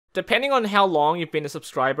Depending on how long you've been a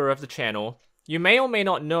subscriber of the channel, you may or may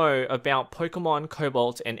not know about Pokemon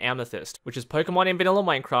Cobalt and Amethyst, which is Pokemon in Vanilla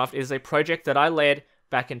Minecraft. It is a project that I led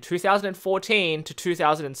back in 2014 to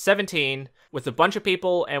 2017 with a bunch of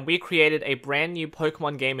people, and we created a brand new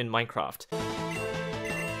Pokemon game in Minecraft.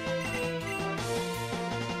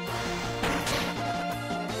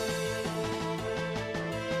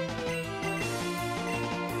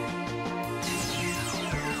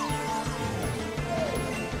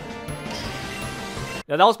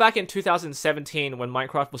 Now that was back in 2017 when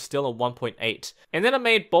Minecraft was still a 1.8. And then I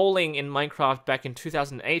made bowling in Minecraft back in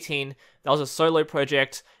 2018. That was a solo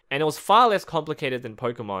project, and it was far less complicated than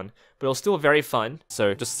Pokemon, but it was still very fun.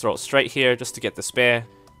 So just throw it straight here just to get the spare.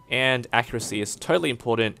 And accuracy is totally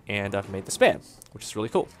important, and I've made the spare, which is really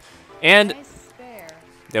cool. And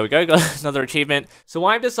there we go, got another achievement. So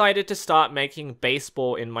I've decided to start making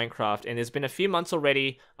baseball in Minecraft, and it's been a few months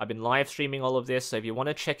already. I've been live streaming all of this, so if you want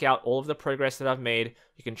to check out all of the progress that I've made,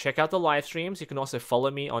 you can check out the live streams. You can also follow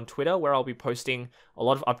me on Twitter, where I'll be posting a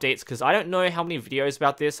lot of updates, because I don't know how many videos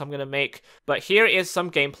about this I'm going to make. But here is some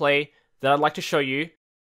gameplay that I'd like to show you.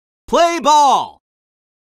 Play ball!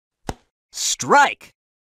 Strike!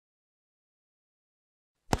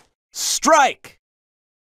 Strike!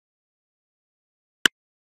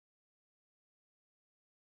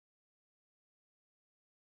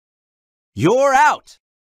 You're out!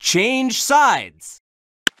 Change sides!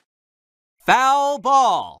 Foul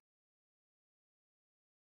ball!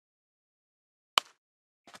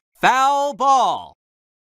 Foul ball!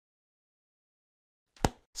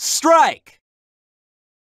 Strike!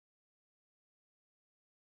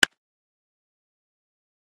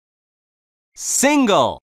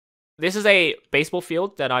 Single! This is a baseball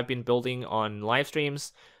field that I've been building on live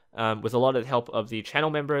streams with a lot of the help of the channel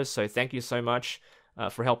members, so thank you so much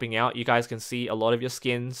for helping out. You guys can see a lot of your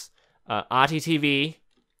skins. RTTV,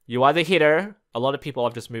 you are the hitter. A lot of people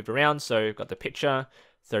I've just moved around, so I've got the pitcher,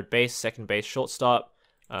 third base, second base, shortstop.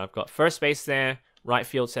 I've got first base there, right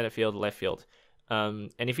field, center field, left field. And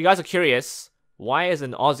if you guys are curious, why is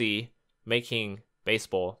an Aussie making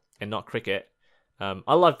baseball and not cricket?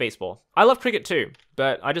 I love baseball. I love cricket too,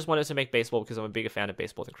 but I just wanted to make baseball because I'm a bigger fan of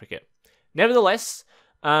baseball than cricket. Nevertheless,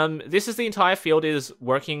 this is the entire field is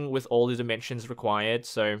working with all the dimensions required,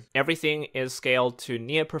 so everything is scaled to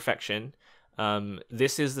near perfection.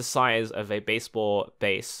 This is the size of a baseball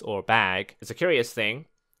base or bag. It's a curious thing,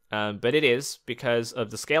 but it is because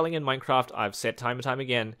of the scaling in Minecraft. I've said time and time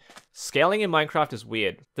again, scaling in Minecraft is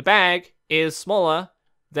weird. The bag is smaller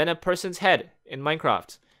than a person's head in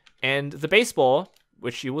Minecraft. And the baseball,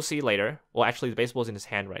 which you will see later, well actually the baseball's in his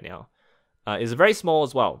hand right now, is very small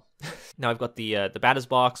as well. Now I've got the batter's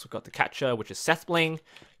box, we've got the catcher, which is Seth Bling.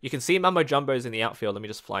 You can see Mumbo Jumbo's in the outfield. Let me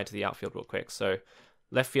just fly to the outfield real quick. So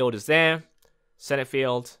left field is there, center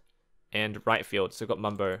field, and right field. So we've got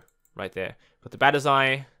Mumbo right there. Got the batter's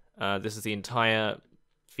eye. This is the entire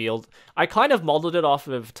field. I kind of modeled it off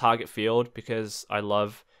of Target Field because I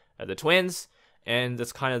love the Twins, and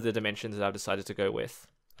that's kind of the dimensions that I've decided to go with.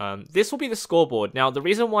 This will be the scoreboard. Now, the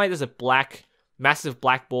reason why there's a massive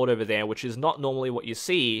black board over there, which is not normally what you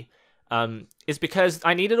see, is because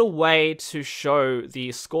I needed a way to show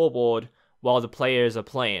the scoreboard while the players are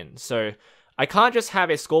playing. So I can't just have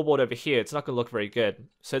a scoreboard over here. It's not going to look very good.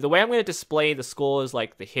 So the way I'm going to display the scores,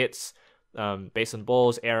 like the hits, base on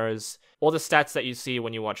balls, errors, all the stats that you see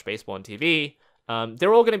when you watch baseball on TV,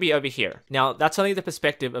 they're all going to be over here. Now, that's only the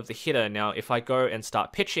perspective of the hitter. Now, if I go and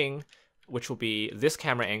start pitching, which will be this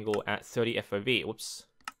camera angle at 30 FOV. Whoops.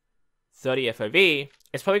 30 FOV.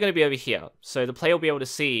 It's probably going to be over here. So the player will be able to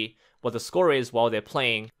see what the score is while they're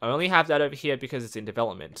playing. I only have that over here because it's in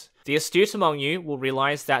development. The astute among you will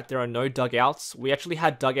realize that there are no dugouts. We actually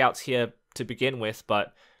had dugouts here to begin with,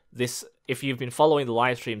 but this, if you've been following the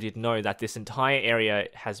live streams, you'd know that this entire area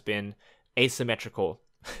has been asymmetrical.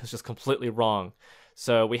 It's just completely wrong.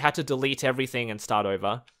 So we had to delete everything and start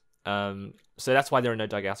over. So that's why there are no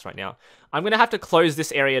dugouts right now. I'm going to have to close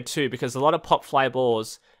this area too because a lot of pop fly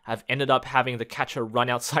balls have ended up having the catcher run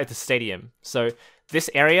outside the stadium. So this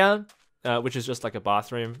area, which is just like a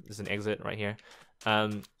bathroom, there's an exit right here.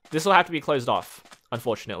 This will have to be closed off,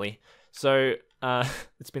 unfortunately. So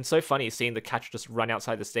it's been so funny seeing the catcher just run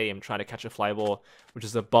outside the stadium trying to catch a fly ball, which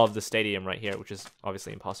is above the stadium right here, which is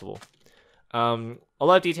obviously impossible. A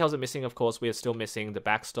lot of details are missing, of course. We are still missing the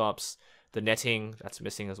backstops, the netting, that's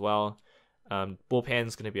missing as well.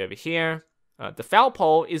 Bullpen's going to be over here. The foul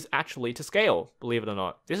pole is actually to scale, believe it or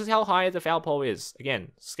not. This is how high the foul pole is.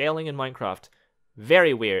 Again, scaling in Minecraft.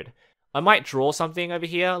 Very weird. I might draw something over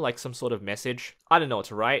here, like some sort of message. I don't know what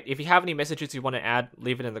to write. If you have any messages you want to add,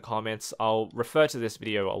 leave it in the comments. I'll refer to this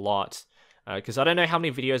video a lot because I don't know how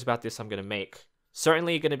many videos about this I'm going to make.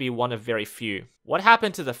 Certainly going to be one of very few. What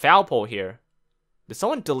happened to the foul pole here? Did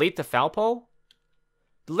someone delete the foul pole?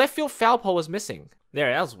 The left field foul pole was missing.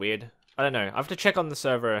 There, that was weird. I don't know. I have to check on the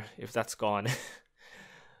server if that's gone.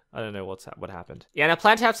 I don't know what happened. Yeah, and I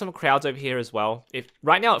plan to have some crowds over here as well.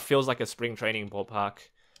 Right now it feels like a spring training ballpark.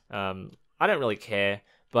 I don't really care,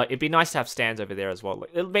 but it'd be nice to have stands over there as well.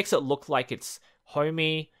 It makes it look like it's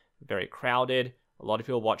homey, very crowded, a lot of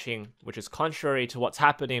people watching, which is contrary to what's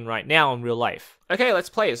happening right now in real life. Okay, let's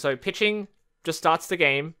play. So pitching just starts the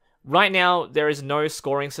game. Right now, there is no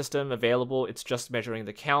scoring system available. It's just measuring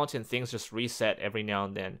the count, and things just reset every now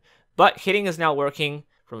and then. But hitting is now working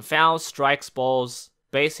from fouls, strikes, balls,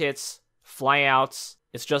 base hits, flyouts.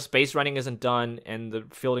 It's just base running isn't done, and the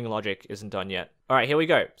fielding logic isn't done yet. All right, here we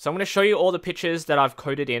go. So I'm going to show you all the pitches that I've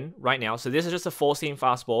coded in right now. So this is just a 4-seam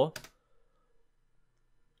fastball.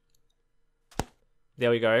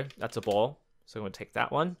 There we go. That's a ball. So I'm going to take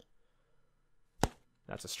that one.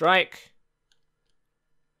 That's a strike.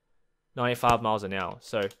 95 miles an hour.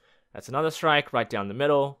 So that's another strike right down the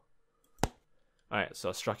middle. Alright, so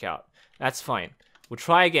I struck out. That's fine. We'll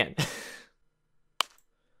try again.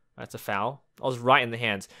 That's a foul. I was right in the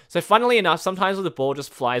hands. So funnily enough, sometimes when the ball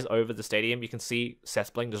just flies over the stadium, you can see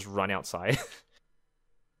Seth Bling just run outside.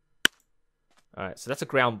 Alright, so that's a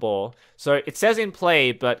ground ball. So it says in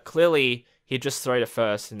play, but clearly he'd just throw to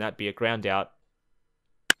first and that'd be a ground out.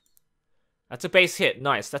 That's a base hit.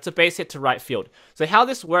 Nice. That's a base hit to right field. So how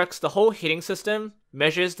this works, the whole hitting system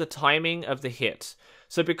measures the timing of the hit.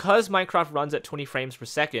 So because Minecraft runs at 20 frames per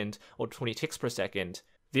second, or 20 ticks per second,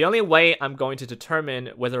 the only way I'm going to determine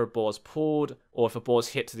whether a ball is pulled or if a ball is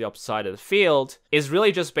hit to the opposite side of the field is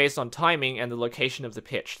really just based on timing and the location of the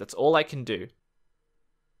pitch. That's all I can do.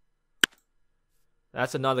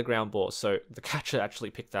 That's another ground ball, so the catcher actually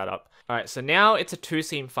picked that up. Alright, so now it's a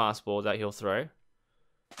 2-seam fastball that he'll throw.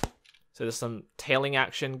 So there's some tailing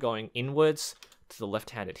action going inwards to the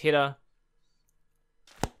left-handed hitter.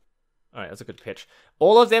 Alright, that's a good pitch.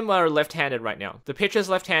 All of them are left-handed right now. The pitcher's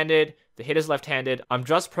left-handed, the hitter's left-handed. I'm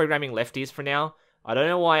just programming lefties for now. I don't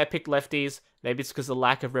know why I picked lefties. Maybe it's because of the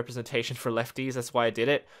lack of representation for lefties. That's why I did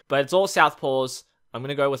it. But it's all southpaws. I'm going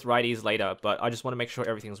to go with righties later, but I just want to make sure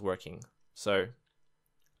everything's working. So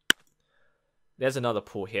there's another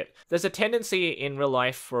pull hit. There's a tendency in real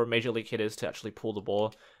life for major league hitters to actually pull the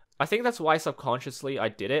ball. I think that's why subconsciously I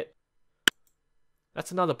did it.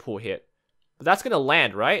 That's another pull hit. But that's going to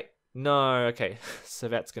land, right? No, okay. So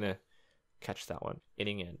that's going to catch that one.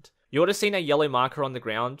 Inning end. You would have seen a yellow marker on the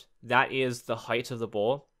ground. That is the height of the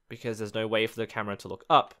ball because there's no way for the camera to look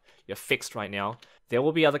up. You're fixed right now. There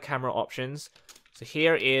will be other camera options. So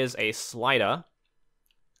here is a slider.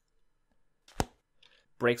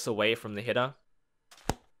 Breaks away from the hitter.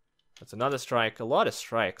 That's another strike. A lot of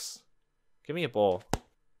strikes. Give me a ball.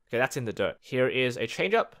 Okay, that's in the dirt. Here is a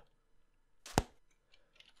changeup.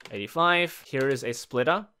 85. Here is a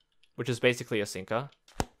splitter, which is basically a sinker.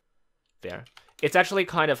 There. It's actually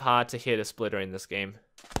kind of hard to hit a splitter in this game.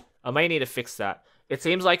 I may need to fix that. It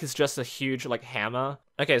seems like it's just a huge, like, hammer.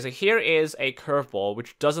 Okay, so here is a curveball,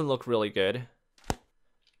 which doesn't look really good.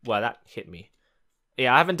 Wow, that hit me.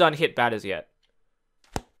 Yeah, I haven't done hit batters yet.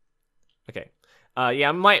 Okay. Yeah,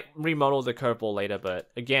 I might remodel the curveball later, but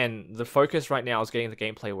again, the focus right now is getting the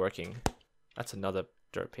gameplay working. That's another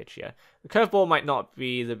dirt pitch, yeah. The curveball might not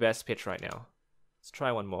be the best pitch right now. Let's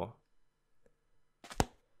try one more.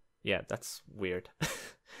 Yeah, that's weird.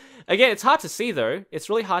 Again, it's hard to see though. It's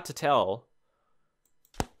really hard to tell.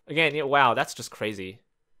 Again, yeah, wow, that's just crazy.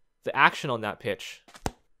 The action on that pitch.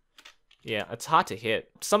 Yeah, it's hard to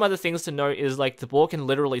hit. Some other things to note is like the ball can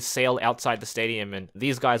literally sail outside the stadium and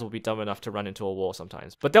these guys will be dumb enough to run into a wall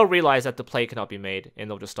sometimes. But they'll realize that the play cannot be made and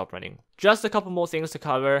they'll just stop running. Just a couple more things to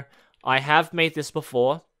cover. I have made this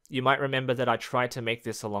before. You might remember that I tried to make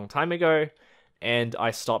this a long time ago and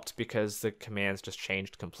I stopped because the commands just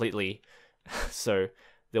changed completely. So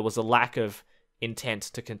there was a lack of intent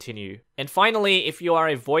to continue. And finally, if you are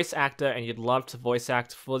a voice actor and you'd love to voice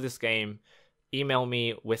act for this game, email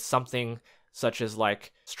me with something such as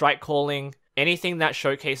like strike calling, anything that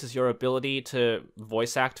showcases your ability to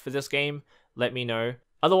voice act for this game, let me know.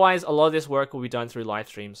 Otherwise, a lot of this work will be done through live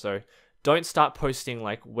stream, so don't start posting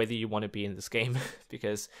like whether you want to be in this game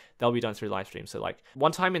because they'll be done through live stream. So like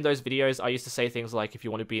one time in those videos, I used to say things like, if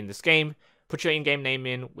you want to be in this game, put your in-game name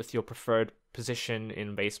in with your preferred position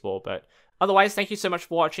in baseball. But otherwise, thank you so much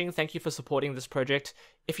for watching. Thank you for supporting this project.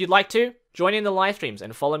 If you'd like to, join in the live streams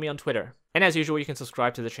and follow me on Twitter. And as usual, you can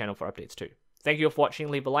subscribe to the channel for updates too. Thank you for watching.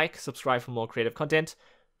 Leave a like, subscribe for more creative content.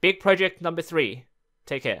 Big project number 3.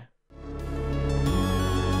 Take care.